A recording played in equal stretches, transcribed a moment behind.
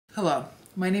Hello,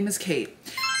 my name is Kate.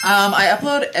 I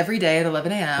upload every day at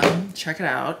 11 a.m. Check it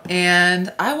out.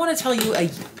 And I want to tell you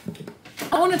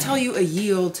a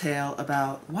ye old tale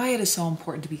about why it is so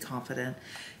important to be confident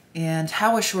and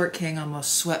how a short king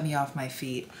almost swept me off my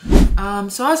feet.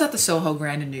 So I was at the Soho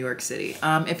Grand in New York City.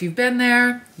 If you've been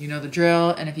there, you know the drill.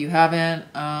 And if you haven't,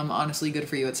 honestly, good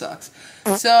for you, it sucks.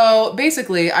 So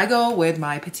basically, I go with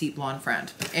my petite blonde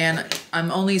friend. And I'm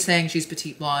only saying she's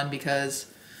petite blonde because,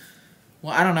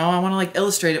 well, I don't know, I want to like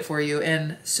illustrate it for you.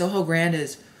 And Soho Grand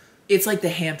it's like the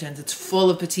Hamptons. It's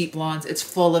full of petite blondes. It's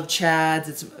full of chads.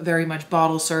 It's very much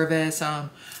bottle service.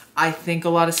 I think a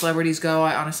lot of celebrities go.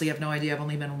 I honestly have no idea. I've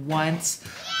only been once.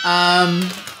 I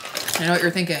know what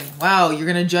you're thinking. Wow, you're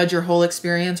gonna judge your whole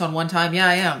experience on one time? Yeah,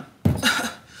 I am.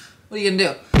 What are you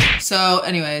gonna do? So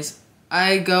anyways,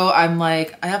 I go, I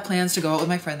have plans to go out with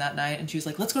my friend that night, and she was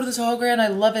like, let's go to the Soho Grand, I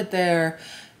love it there.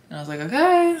 And I was like,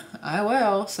 okay, I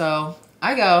will. So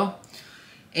I go,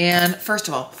 and first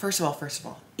of all,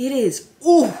 it is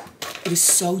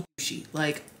so douchey.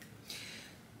 Like,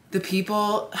 the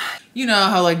people, you know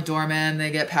how like doormen, they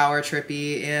get power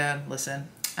trippy, and listen,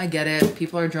 I get it.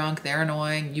 People are drunk, they're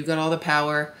annoying, you got all the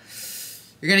power,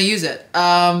 you're gonna use it.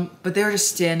 But they were just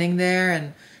standing there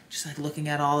and just like looking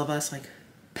at all of us like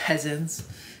peasants.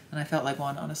 And I felt like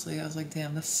one, honestly. I was like,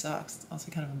 damn, this sucks.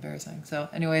 Honestly, kind of embarrassing. So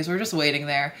anyways, we're just waiting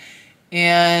there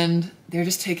and they're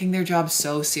just taking their job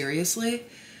so seriously.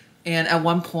 And at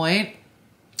one point,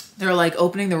 they're like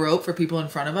opening the rope for people in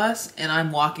front of us, and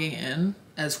I'm walking in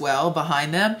as well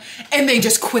behind them, and they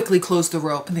just quickly close the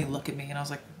rope and they look at me, and I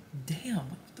was like, damn,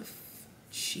 what the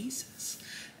Jesus.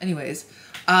 Anyways,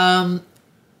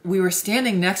 we were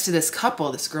standing next to this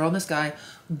couple, this girl and this guy,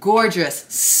 gorgeous,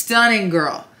 stunning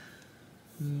girl.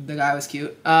 The guy was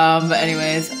cute. But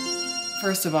anyways,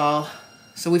 first of all,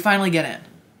 so we finally get in.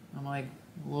 I'm like,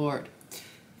 Lord,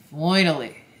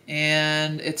 finally.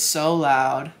 And it's so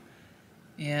loud.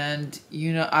 And,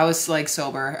 you know, I was like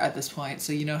sober at this point,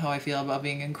 so you know how I feel about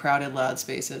being in crowded, loud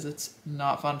spaces. It's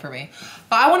not fun for me.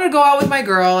 But I wanted to go out with my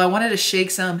girl. I wanted to shake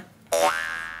some.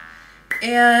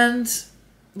 And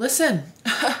listen,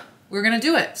 we're gonna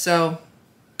do it. So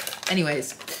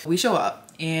anyways, we show up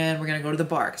and we're gonna go to the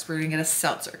bar because we're gonna get a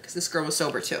seltzer because this girl was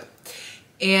sober too.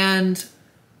 And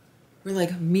we're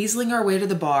like measling our way to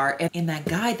the bar, and that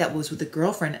guy that was with the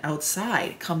girlfriend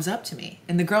outside comes up to me,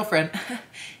 and the girlfriend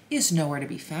is nowhere to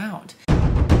be found.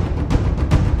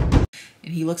 And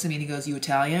he looks at me and he goes, "You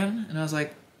Italian?" And I was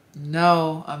like,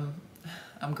 "No, I'm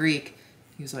Greek."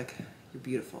 He was like, "You're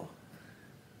beautiful."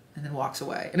 And then walks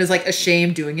away and is like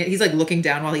ashamed doing it. He's like looking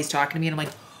down while he's talking to me, and I'm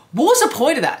like, what was the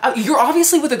point of that? You're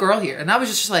obviously with a girl here. And I was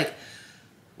just like,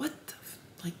 what the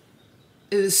like,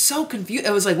 it was so confused.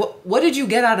 It was like, what did you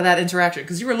get out of that interaction?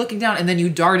 Because you were looking down and then you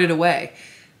darted away.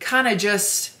 Kind of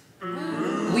just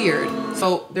weird.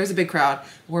 So there's a big crowd.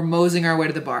 We're moseying our way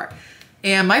to the bar.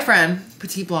 And my friend,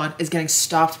 petite blonde, is getting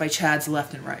stopped by chads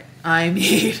left and right. I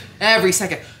mean, every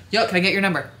second. Yo, can I get your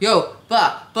number? Yo,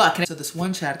 blah. So this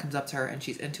one chad comes up to her and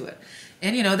she's into it.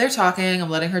 And, you know, they're talking. I'm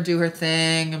letting her do her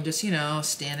thing. I'm just, you know,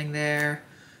 standing there,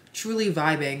 truly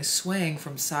vibing, swaying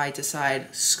from side to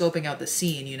side, scoping out the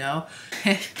scene, you know?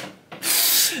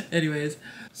 Anyways,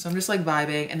 so I'm just like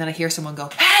vibing. And then I hear someone go,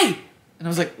 "Hey!" And I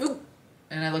was like, "Ooh."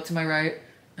 And I look to my right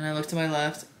and I look to my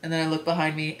left and then I look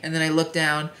behind me and then I look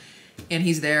down and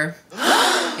he's there.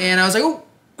 And I was like, "Oh,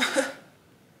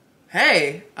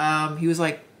 hey." He was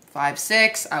like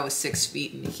 5'6". I was 6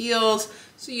 feet in heels.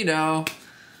 So, you know,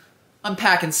 I'm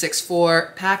packing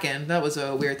 6'4". Packing, that was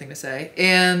a weird thing to say.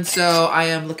 And so I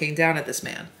am looking down at this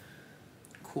man.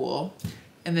 Cool.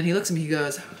 And then he looks at me, he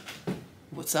goes,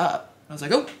 "What's up?" I was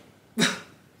like, "Oh,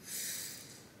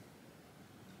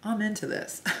 I'm into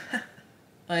this."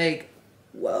 Like,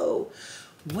 whoa.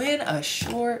 When a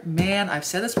short man, I've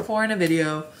said this before in a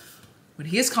video, when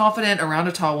he is confident around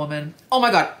a tall woman, oh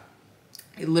my God.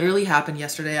 It literally happened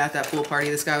yesterday at that pool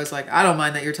party. This guy was like, "I don't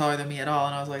mind that you're taller than me at all."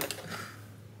 And I was like,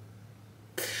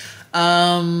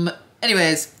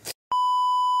 anyways,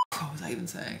 what was I even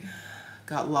saying?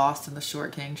 Got lost in the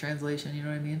short king translation, you know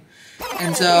what I mean?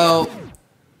 And so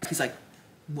he's like,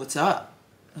 "What's up?"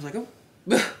 I was like, "Oh,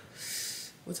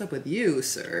 what's up with you,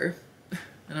 sir?"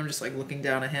 And I'm just like looking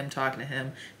down at him, talking to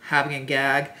him, having a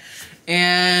gag.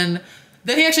 And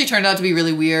then he actually turned out to be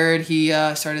really weird. He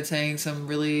started saying some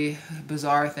really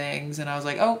bizarre things. And I was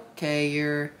like, okay,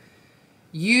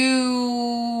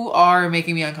 you are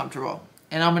making me uncomfortable.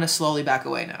 And I'm gonna slowly back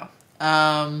away now.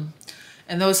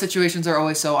 And those situations are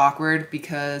always so awkward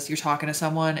because you're talking to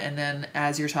someone and then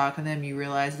as you're talking to them, you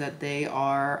realize that they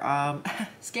are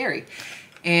scary.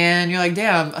 And you're like,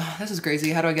 damn, this is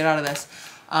crazy. How do I get out of this?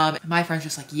 My friend's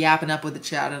just like yapping up with the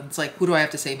chat, and it's like, who do I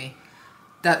have to say me?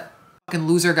 That fucking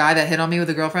loser guy that hit on me with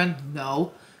a girlfriend?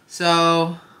 No.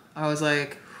 So I was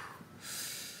like,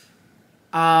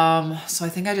 so I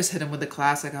think I just hit him with the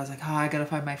classic. I was like, oh, I gotta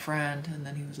find my friend. And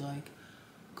then he was like,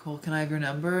 cool, can I have your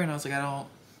number? And I was like, I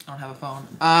don't have a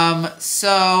phone.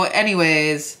 So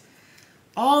anyways,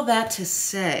 all that to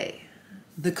say,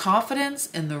 the confidence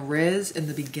and the riz in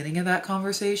the beginning of that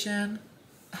conversation,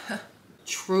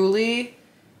 truly,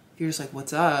 you're just like,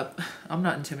 what's up? I'm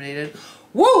not intimidated.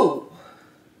 Woo!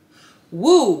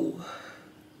 Woo!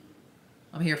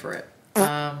 I'm here for it.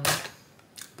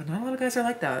 But not a lot of guys are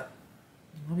like that.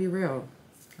 I'll be real.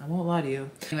 I won't lie to you.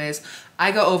 Anyways,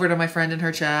 I go over to my friend in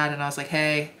her chat and I was like,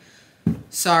 hey,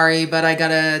 sorry, but I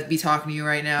gotta be talking to you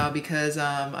right now because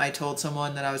I told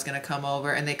someone that I was gonna come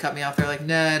over and they cut me off. They're like,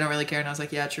 nah, I don't really care. And I was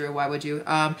like, yeah, true. Why would you?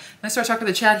 And I started talking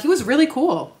to the chat. He was really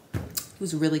cool. He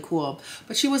was really cool.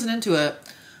 But she wasn't into it.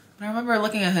 But I remember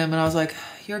looking at him and I was like,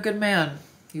 you're a good man.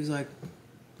 He was like,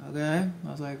 okay.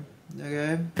 I was like,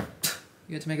 okay.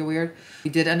 You had to make it weird. We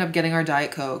did end up getting our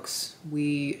Diet Cokes.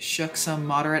 We shook some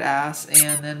moderate ass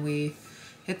and then we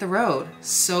hit the road.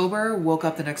 Sober, woke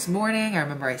up the next morning. I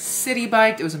remember I city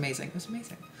biked. It was amazing. It was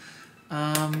amazing.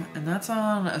 And that's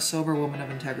on a sober woman of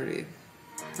integrity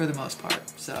for the most part.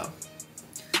 So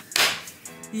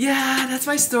yeah, that's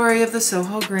my story of the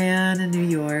Soho Grand in New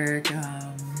York. Yeah.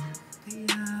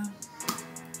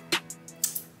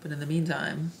 But in the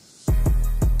meantime,